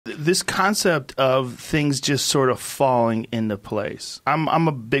This concept of things just sort of falling into place. I'm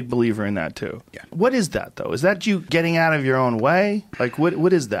a big believer in that too. Yeah. What is that though? Is that you getting out of your own way? Like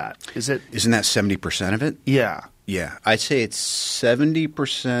what is that? Isn't that 70% of it? Yeah. Yeah, I'd say it's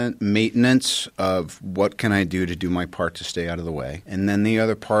 70% maintenance of what can I do to do my part to stay out of the way. And then the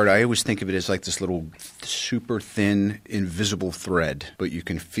other part, I always think of it as like this little super thin, invisible thread, but you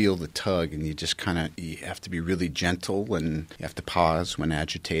can feel the tug and you just you have to be really gentle and you have to pause when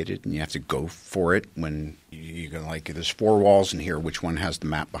agitated and you have to go for it when you go like, there's 4 walls in here, which one has the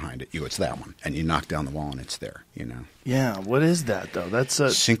map behind it? It's that one. And you knock down the wall and it's there, Yeah, what is that though? That's a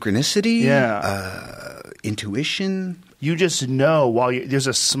synchronicity. Yeah. Intuition. You just know while there's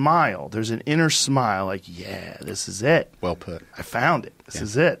a smile. There's an inner smile like, yeah, this is it. Well put. I found it. This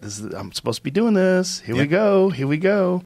is it. I'm supposed to be doing this. Here we go. Here we go.